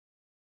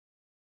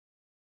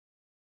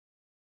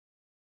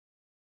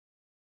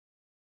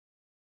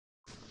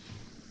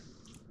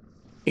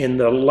In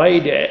the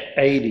late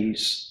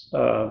 80s,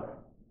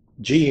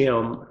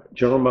 GM,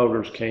 General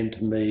Motors, came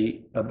to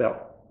me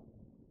about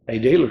a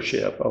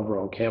dealership over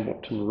on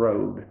Campbellton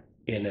Road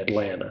in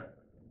Atlanta,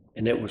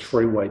 and it was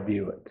Freeway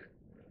Buick.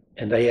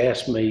 And they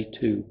asked me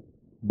to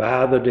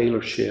buy the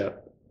dealership.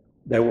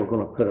 They were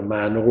going to put a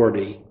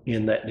minority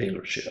in that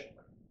dealership.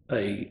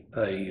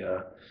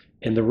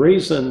 And the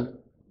reason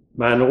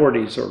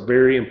minorities are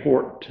very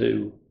important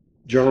to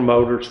General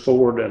Motors,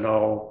 Ford, and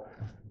all,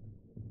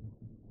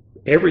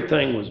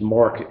 everything was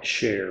market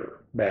share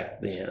back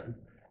then.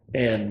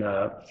 And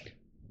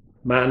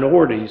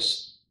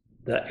minorities,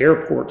 the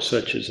airports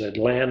such as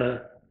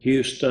Atlanta,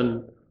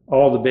 Houston,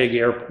 all the big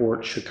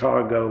airports,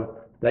 Chicago,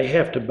 they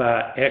have to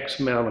buy X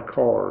amount of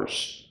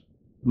cars,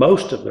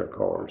 most of their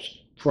cars,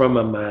 from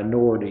a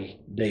minority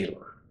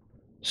dealer.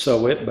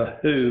 So it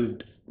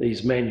behooved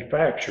these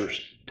manufacturers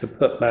to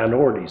put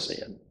minorities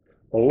in.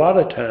 A lot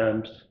of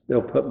times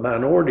they'll put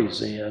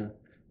minorities in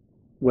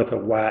with a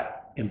white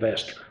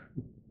investor.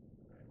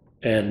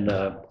 And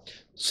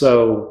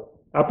so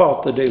I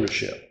bought the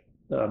dealership.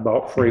 I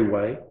bought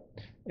Freeway,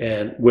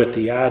 and with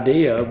the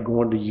idea of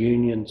going to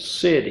Union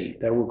City.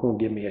 They were going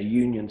to give me a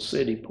Union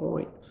City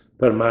point,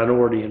 put a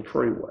minority in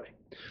Freeway.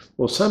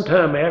 Well,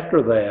 sometime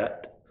after that,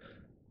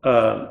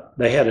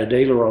 they had a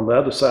dealer on the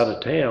other side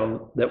of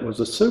town that was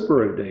a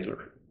Subaru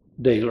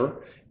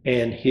dealer,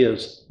 and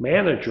his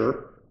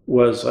manager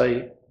was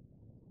a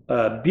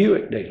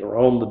Buick dealer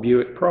on the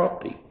Buick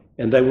property,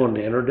 and they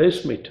wanted to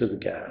introduce me to the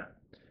guy.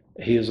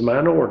 He is a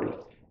minority,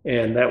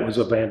 and that was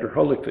Evander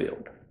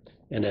Holyfield.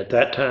 And at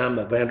that time,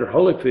 Evander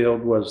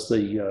Holyfield was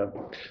the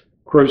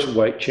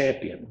cruiserweight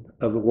champion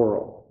of the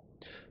world.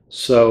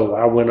 So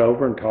I went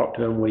over and talked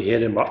to him. We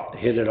hit it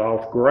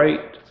off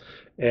great,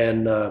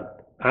 and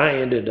I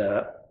ended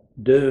up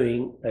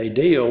doing a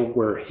deal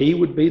where he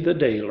would be the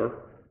dealer.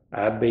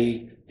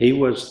 He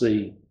was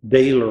the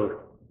dealer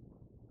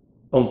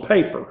on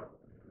paper,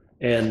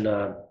 and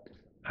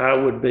I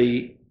would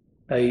be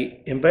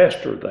a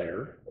investor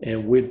there,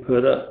 and we'd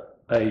put a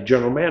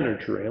general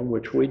manager in,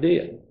 which we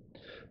did.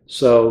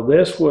 So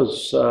this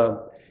was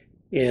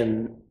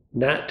in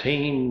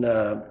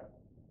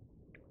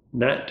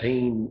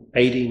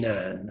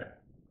 1989.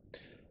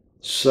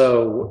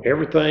 So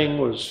everything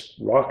was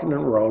rocking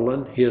and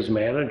rolling. His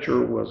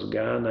manager was a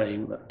guy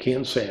named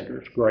Ken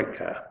Sanders, great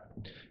guy.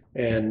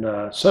 And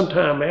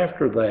sometime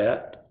after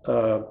that,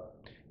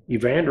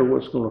 Evander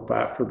was going to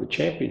fight for the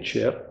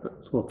championship. He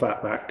was going to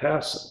fight Mike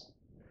Tyson.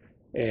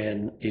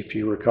 And if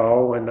you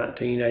recall, in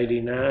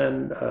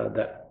 1989,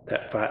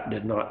 that fight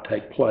did not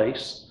take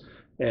place.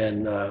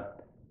 And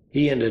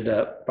he ended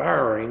up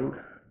firing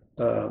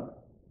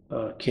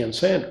Ken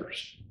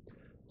Sanders.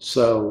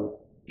 So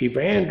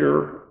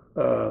Evander,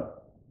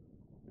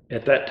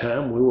 at that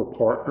time, we were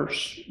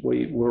partners.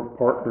 We were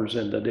partners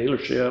in the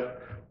dealership.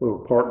 We were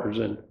partners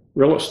in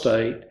real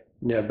estate.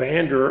 And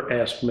Evander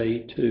asked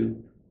me to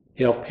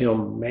help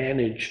him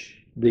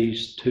manage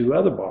these two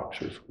other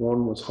boxers.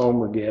 One was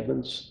Homer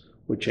Gibbons,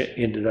 which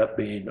ended up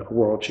being a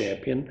world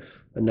champion.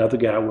 Another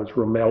guy was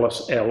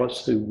Romelis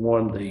Ellis, who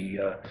won he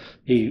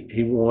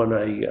won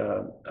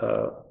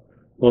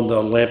one of the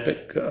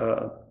Olympic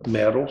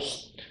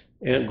medals.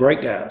 And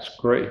great guys,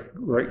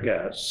 great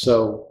guys.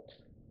 So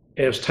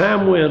as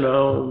time went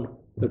on,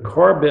 the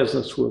car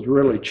business was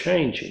really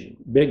changing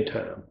big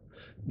time.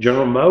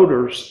 General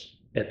Motors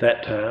at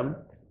that time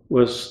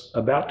was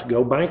about to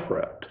go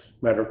bankrupt.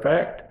 Matter of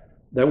fact,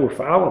 they were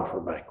filing for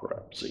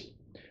bankruptcy.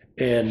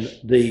 And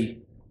the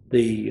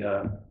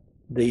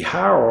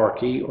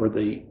hierarchy, or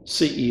the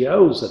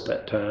CEOs at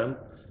that time,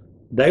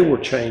 they were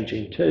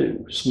changing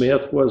too.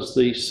 Smith was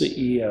the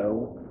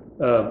CEO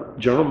of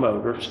General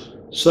Motors.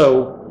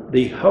 So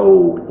the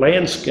whole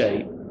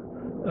landscape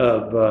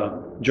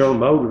of General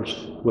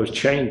Motors was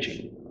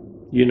changing.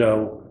 You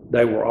know,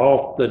 they were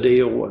off the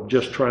deal of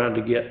just trying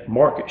to get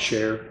market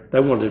share. They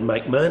wanted to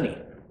make money.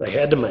 They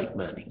had to make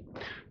money.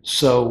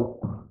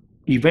 So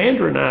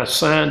Evander and I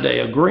signed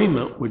an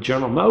agreement with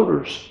General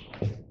Motors,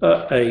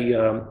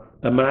 a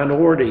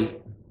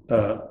minority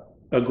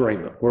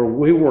agreement, where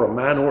we were a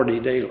minority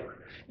dealer.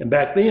 And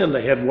back then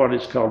they had what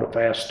is called a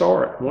fast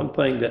start. One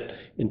thing that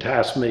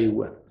enticed me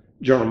with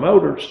General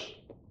Motors,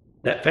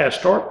 that fast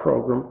start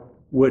program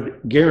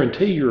would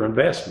guarantee your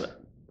investment.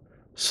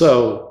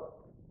 So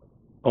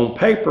on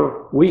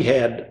paper, we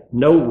had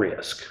no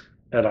risk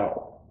at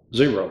all,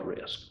 zero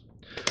risk.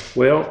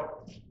 Well,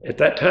 at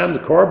that time, the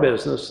car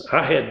business,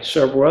 I had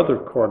several other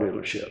car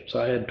dealerships.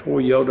 I had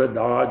Toyota,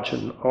 Dodge,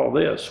 and all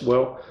this.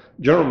 Well,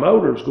 General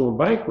Motors going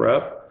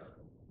bankrupt,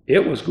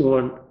 it was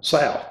going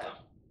south.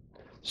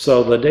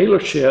 So the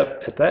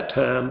dealership at that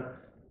time,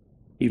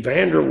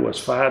 Evander was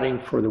fighting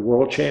for the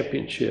world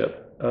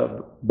championship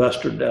of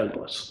Buster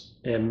Douglas.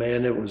 And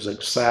man, it was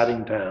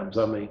exciting times.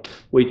 I mean,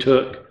 we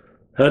took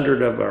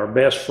 100 of our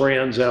best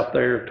friends out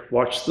there to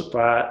watch the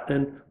fight,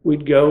 and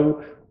we'd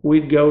go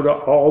to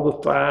all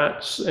the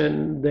fights,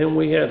 and then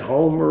we had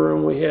Homer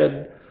and we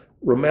had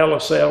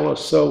Romelis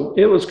Ellis. So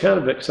it was kind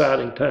of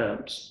exciting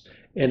times.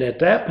 And at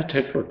that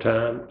particular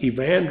time,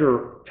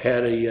 Evander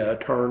had a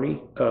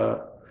attorney,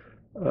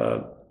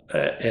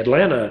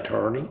 Atlanta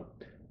attorney,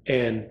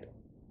 and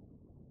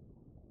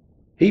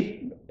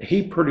he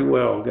pretty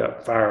well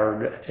got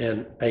fired,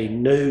 and a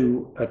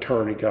new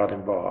attorney got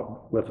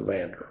involved with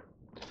Evander.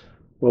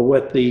 Well,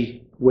 with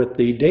the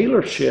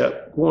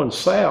dealership going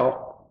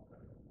south,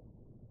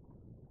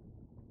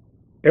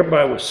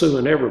 everybody was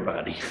suing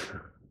everybody.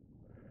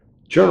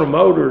 General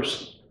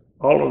Motors,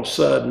 all of a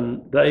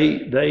sudden, they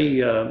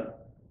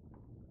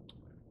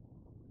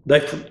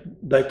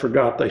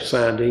forgot they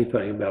signed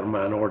anything about a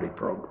minority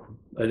program.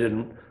 They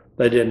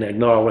didn't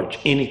acknowledge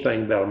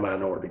anything about a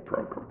minority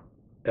program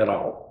at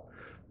all.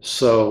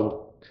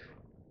 So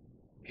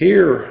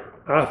here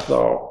I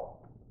thought,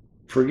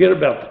 forget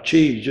about the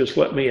cheese, just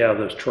let me out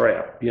of this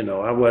trap. You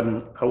know, all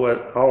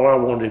I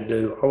wanted to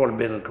do, I wanted to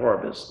be in the car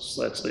business,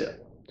 that's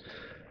it.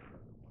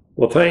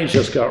 Well, things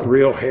just got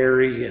real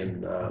hairy,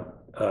 and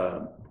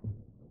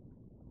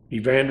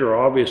Evander,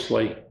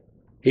 obviously,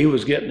 he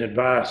was getting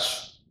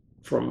advice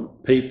from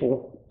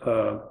people.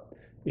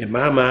 In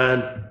my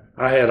mind,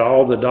 I had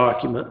all the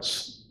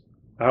documents.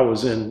 I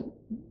was in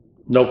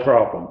no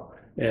problem.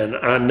 And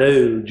I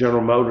knew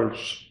General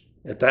Motors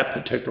at that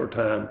particular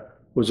time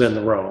was in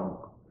the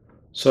wrong.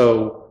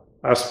 So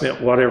I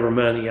spent whatever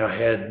money I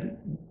had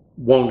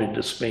wanted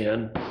to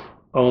spend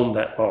on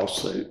that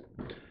lawsuit.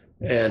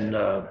 And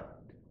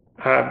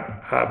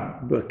I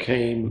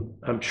became,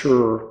 I'm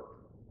sure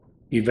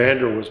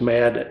Evander was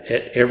mad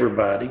at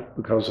everybody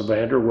because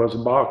Evander was a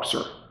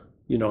boxer.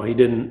 You know, he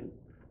didn't,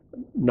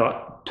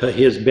 not to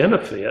his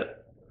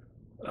benefit,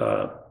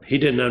 he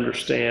didn't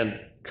understand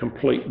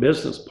complete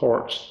business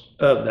parts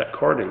of that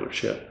car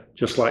dealership.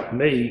 Just like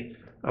me,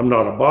 I'm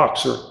not a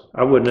boxer.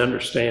 I wouldn't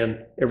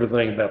understand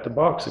everything about the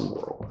boxing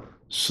world.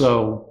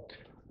 So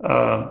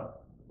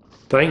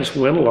things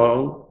went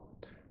along.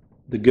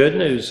 The good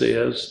news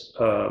is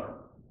I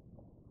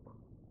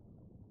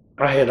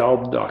had all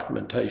the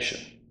documentation,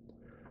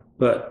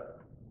 but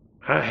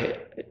I'd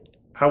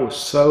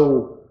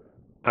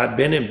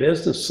been in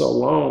business so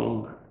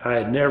long,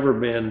 I'd never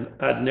been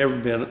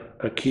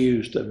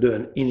accused of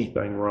doing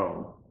anything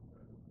wrong.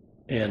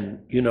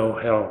 And you know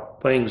how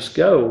things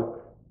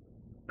go,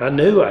 I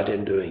knew I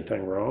didn't do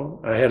anything wrong.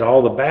 I had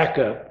all the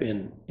backup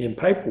in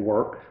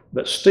paperwork,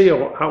 but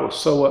still I was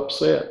so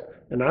upset.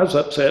 And I was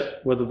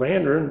upset with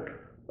Evander, and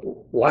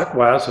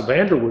likewise,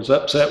 Evander was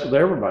upset with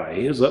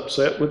everybody. He was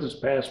upset with his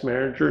past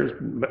manager,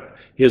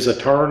 his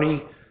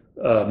attorney,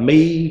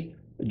 me,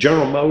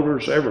 General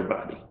Motors,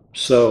 everybody.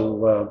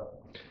 So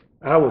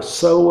I was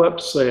so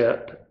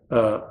upset.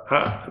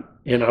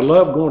 And I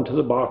loved going to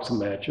the boxing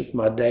matches.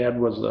 My dad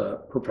was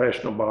a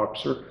professional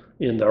boxer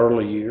in the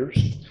early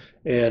years.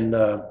 And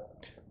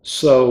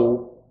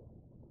so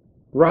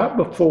right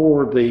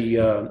before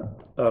the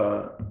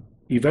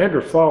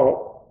Evander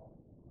fought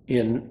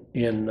in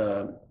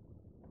the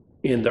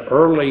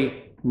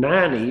early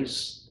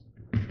 90s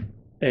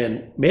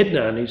and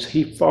mid-90s,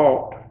 he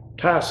fought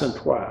Tyson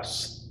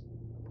twice.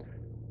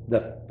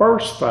 The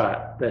first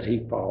fight that he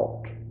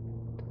fought,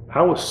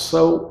 I was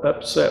so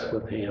upset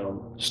with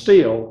him.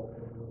 Still,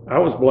 I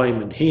was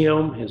blaming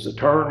him, his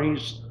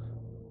attorneys,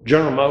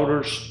 General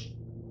Motors,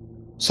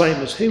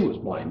 same as he was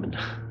blaming.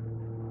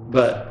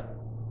 But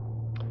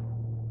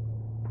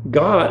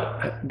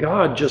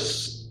I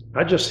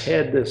just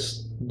had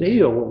this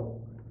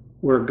deal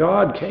where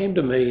God came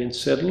to me and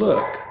said,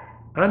 look,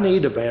 I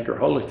need Evander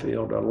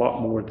Holyfield a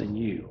lot more than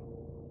you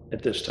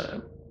at this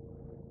time.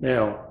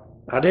 Now,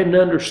 I didn't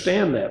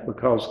understand that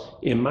because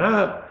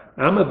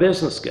I'm a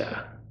business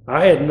guy.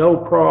 I had no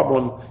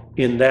problem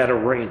in that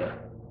arena,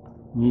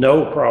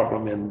 no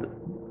problem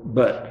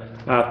but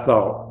I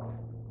thought,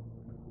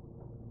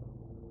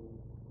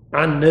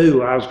 I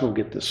knew I was going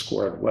to get this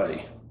squared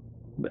away.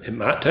 It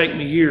might take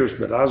me years,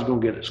 but I was going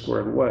to get it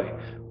squared away.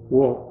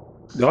 Well,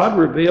 God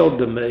revealed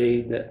to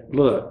me that,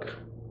 look,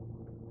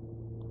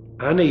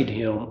 I need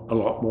him a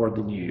lot more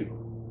than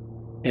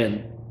you.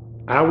 And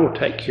I will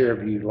take care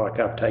of you like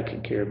I've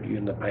taken care of you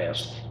in the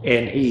past.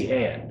 And he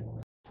had.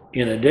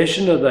 In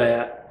addition to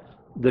that,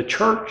 the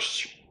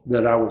church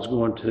that I was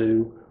going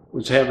to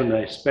was having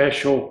a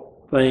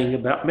special thing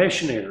about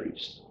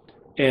missionaries.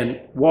 And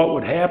what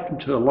would happen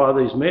to a lot of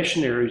these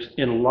missionaries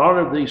in a lot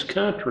of these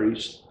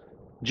countries,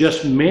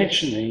 just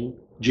mentioning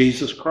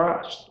Jesus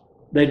Christ,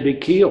 they'd be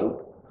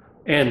killed.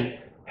 And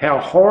how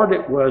hard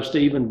it was to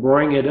even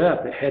bring it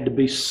up. It had to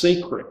be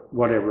secret,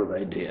 whatever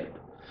they did.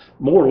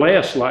 More or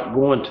less like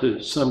going to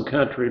some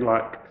country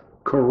like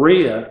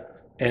Korea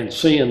and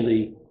seeing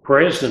the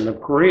president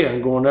of Korea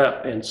and going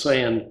up and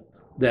saying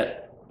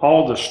that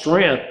all the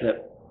strength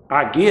that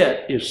I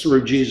get is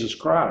through Jesus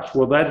Christ.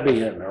 Well, that'd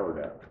be unheard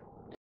of.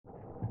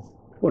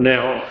 Well,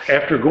 now,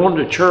 after going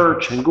to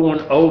church and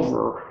going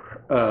over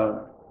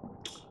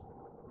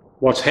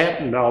what's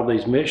happened to all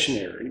these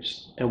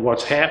missionaries and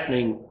what's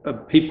happening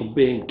of people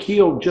being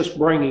killed just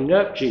bringing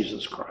up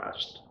Jesus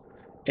Christ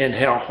and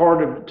how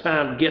hard of a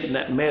time getting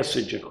that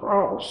message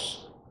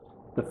across,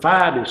 the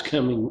fight is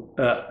coming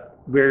up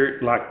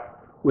very, like,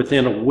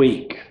 within a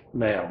week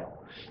now.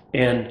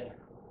 And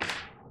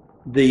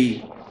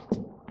the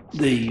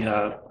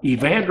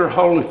Evander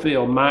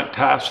Holyfield Mike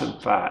Tyson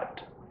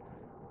fight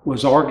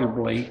was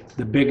arguably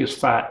the biggest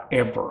fight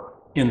ever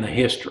in the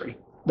history.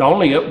 The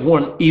only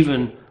one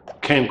even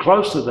came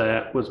close to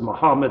that was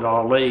Muhammad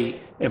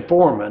Ali and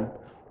Foreman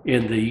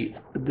in the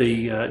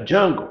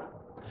jungle.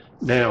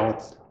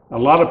 Now, a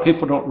lot of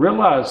people don't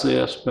realize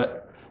this,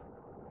 but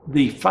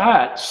the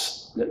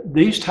fights,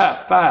 these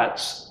type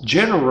fights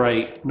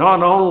generate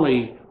not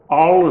only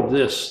all of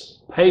this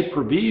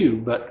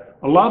pay-per-view, but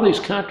a lot of these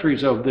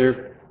countries over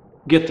there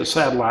get the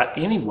satellite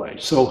anyway.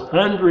 So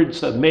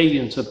hundreds of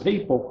millions of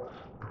people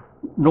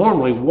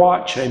normally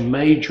watch a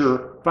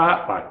major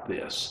fight like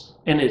this.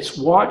 And it's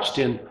watched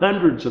in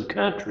hundreds of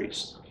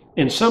countries.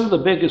 In some of the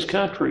biggest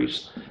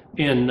countries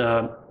in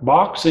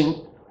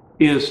boxing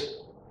is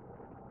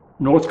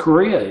North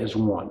Korea is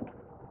one.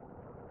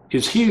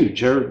 It's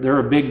huge. They're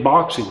a big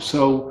boxing.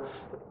 So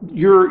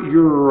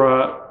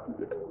your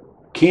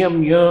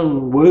Kim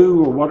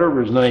Young-woo or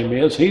whatever his name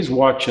is, he's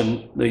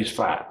watching these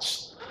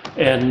fights.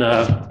 And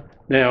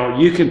now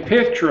you can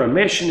picture a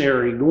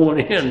missionary going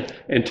in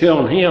and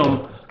telling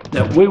him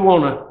that we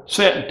want to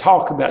sit and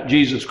talk about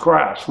Jesus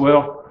Christ.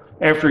 Well,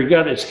 after he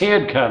got his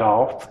head cut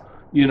off,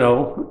 you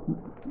know,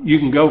 you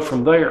can go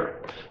from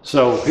there.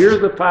 So here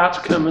are the fights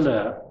coming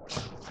up.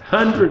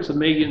 Hundreds of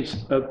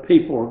millions of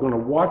people are going to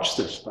watch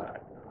this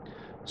fight.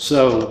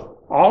 So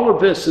all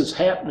of this is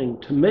happening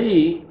to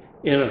me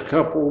in a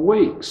couple of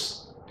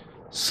weeks.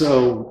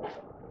 So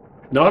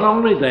not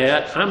only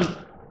that,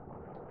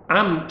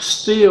 I'm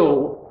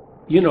still,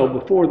 you know,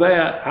 before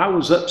that, I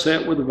was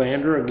upset with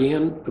Evander.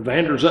 Again,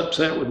 Evander's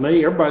upset with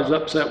me. Everybody's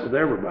upset with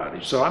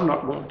everybody. So I'm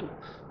not going to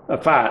a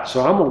fight.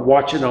 So I'm going to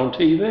watch it on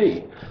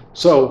TV.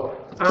 So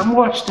I'm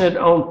watching it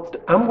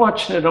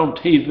on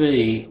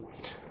TV,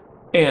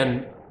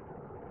 and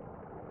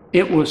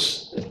it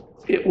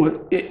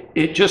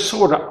just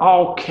sort of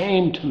all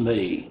came to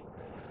me.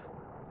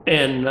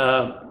 And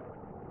I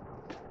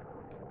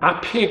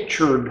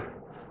pictured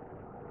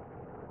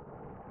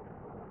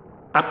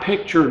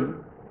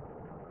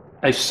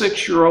a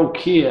 6-year-old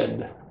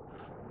kid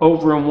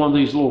over in one of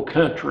these little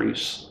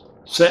countries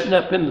sitting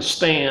up in the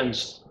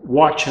stands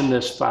watching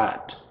this fight.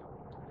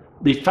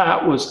 The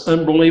fight was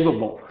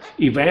unbelievable.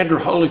 Evander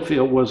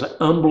Holyfield was an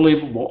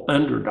unbelievable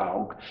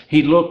underdog.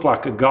 He looked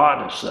like a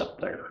goddess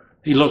up there.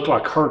 He looked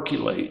like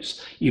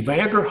Hercules.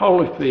 Evander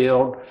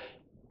Holyfield,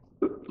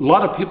 a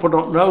lot of people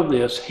don't know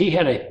this, he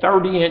had a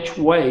 30-inch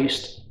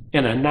waist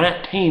and a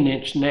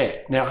 19-inch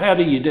neck. Now, how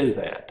do you do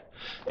that?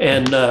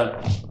 And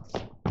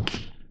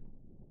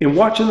in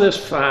watching this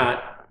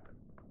fight,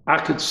 I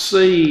could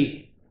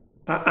see,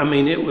 I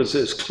mean, it was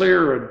as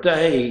clear a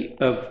day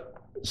of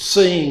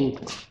seeing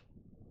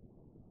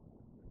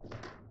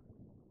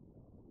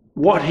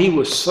what he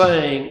was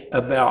saying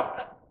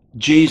about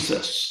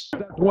Jesus.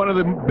 That's one of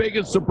the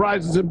biggest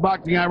surprises in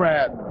boxing I ever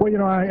had. Well, you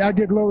know, I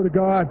give glory to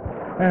God,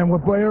 and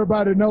for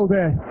everybody to know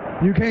that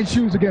you can't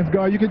choose against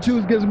God. You can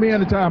choose against me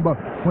anytime, but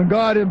when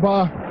God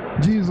involved,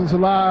 Jesus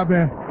alive,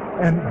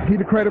 and He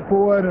the credit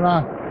for it, and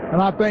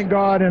I thank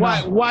God. And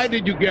why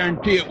did you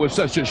guarantee it with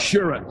such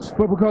assurance?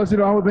 But because, you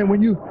know,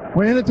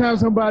 when anytime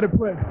somebody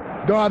put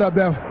God up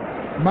there,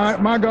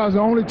 my God's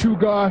the only true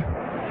God,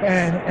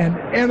 and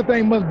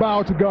anything must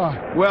bow to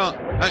God. Well,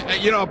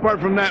 you know,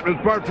 apart from that,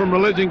 apart from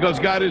religion, because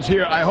God is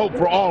here, I hope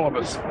for all of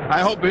us. I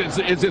hope it's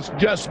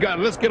just God.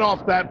 Let's get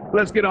off that.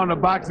 Let's get on to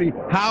boxing.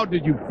 How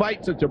did you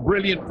fight such a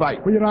brilliant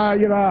fight? Well,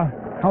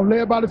 I'm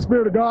led by the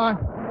Spirit of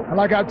God, and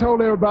like I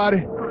told everybody,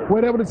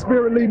 whatever the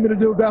Spirit lead me to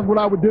do, that's what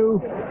I would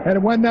do. And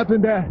it wasn't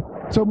nothing that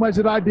so much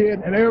that I did,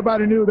 and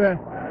everybody knew that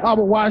I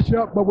would wash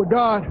up, but with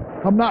God,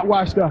 I'm not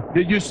washed up.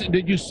 Did you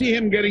see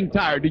him getting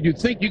tired? Did you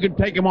think you could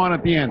take him on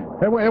at the end?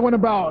 It wasn't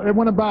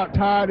about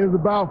tired. It was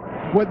about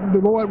what the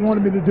Lord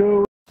wanted me to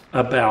do.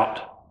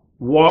 About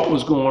what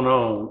was going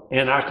on.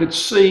 And I could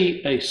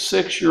see a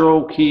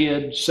 6-year-old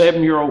kid,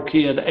 7-year-old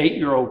kid,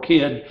 8-year-old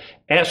kid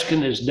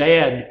asking his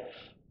dad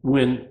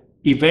when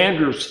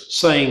Evander's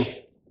saying,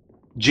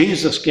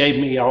 Jesus gave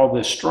me all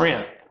this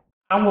strength.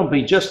 I want to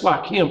be just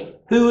like him.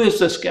 Who is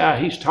this guy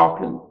he's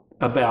talking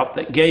about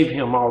that gave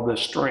him all this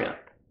strength?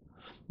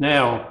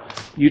 Now,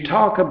 you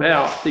talk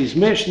about these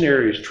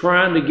missionaries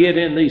trying to get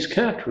in these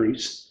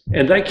countries,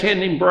 and they can't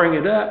even bring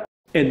it up.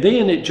 And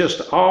then it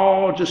just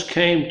all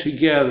came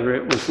together.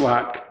 It was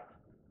like,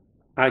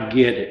 I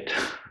get it.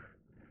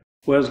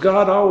 Well, as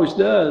God always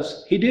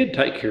does, He did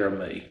take care of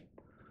me.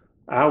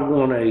 I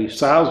won a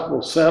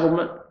sizable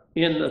settlement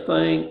in the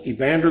thing.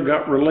 Evander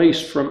got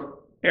released from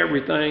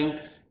everything.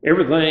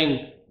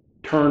 Everything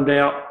turned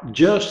out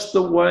just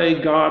the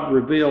way God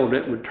revealed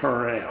it would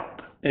turn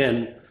out.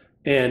 And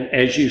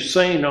as you've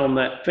seen on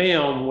that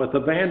film with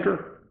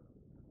Evander,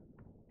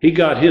 he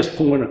got his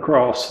point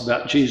across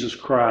about Jesus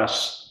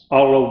Christ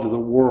all over the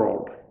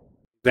world.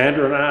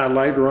 Evander and I,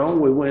 later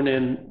on, we went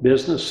in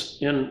business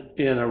in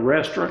a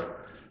restaurant.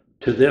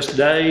 To this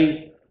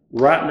day,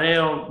 right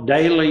now,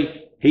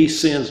 daily, he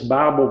sends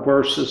Bible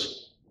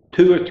verses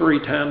 2 or 3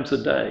 times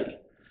a day.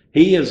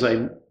 He is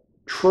a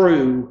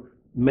true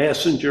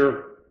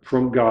messenger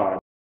from God.